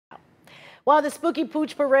Well, the Spooky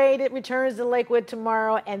Pooch Parade, it returns to Lakewood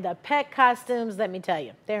tomorrow, and the pet costumes, let me tell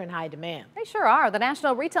you, they're in high demand. They sure are. The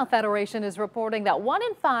National Retail Federation is reporting that 1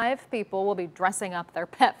 in 5 people will be dressing up their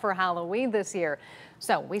pet for Halloween this year.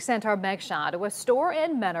 So we sent our Meg Shaw to a store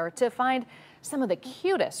in Menor to find some of the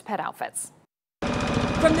cutest pet outfits.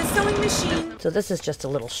 From the sewing machine. So this is just a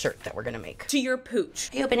little shirt that we're gonna make. To your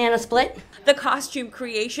pooch. Are you a banana split? The costume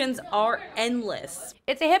creations are endless.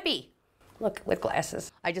 It's a hippie. Look, with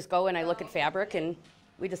glasses. I just go and I look at fabric and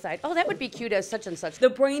we decide, oh, that would be cute as such and such. The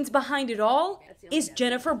brains behind it all is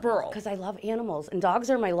Jennifer Burrell. Because I love animals and dogs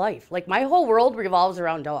are my life. Like my whole world revolves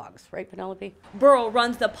around dogs, right, Penelope? Burrell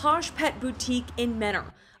runs the Posh Pet Boutique in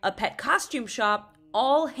Menor, a pet costume shop,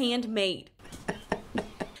 all handmade.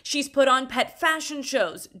 She's put on pet fashion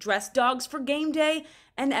shows, dressed dogs for game day,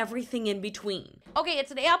 and everything in between. Okay, it's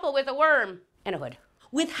an apple with a worm and a hood.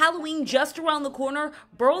 With Halloween just around the corner,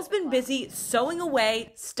 Burrell's been busy sewing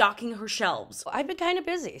away, stocking her shelves. I've been kind of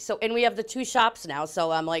busy. And we have the 2 shops now,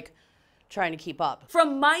 so I'm like trying to keep up.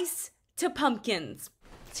 From mice to pumpkins.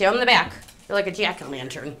 See, I'm in the back. You're like a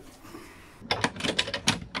jack-o'-lantern.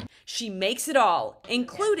 She makes it all,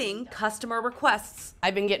 including customer requests.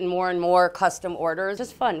 I've been getting more and more custom orders.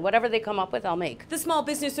 It's fun. Whatever they come up with, I'll make. The small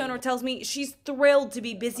business owner tells me she's thrilled to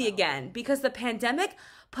be busy again because the pandemic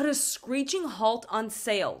put a screeching halt on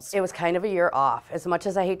sales. It was kind of a year off. As much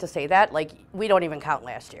as I hate to say that, like, we don't even count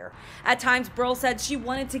last year. At times, Burrell said she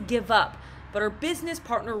wanted to give up, but her business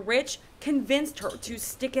partner, Rich, convinced her to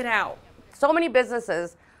stick it out. So many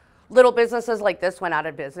businesses, little businesses like this went out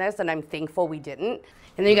of business, and I'm thankful we didn't.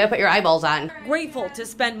 And then you gotta put your eyeballs on. Grateful to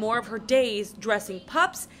spend more of her days dressing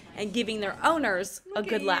pups and giving their owners a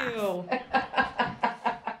good laugh.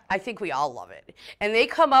 I think we all love it. And they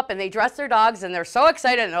come up and they dress their dogs and they're so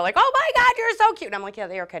excited and they're like, oh my God, you're so cute. And I'm like, yeah,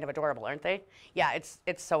 they are kind of adorable, aren't they? Yeah, it's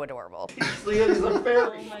so adorable.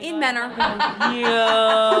 In Menor.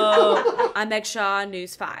 I'm Meg Shaw,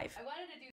 News 5.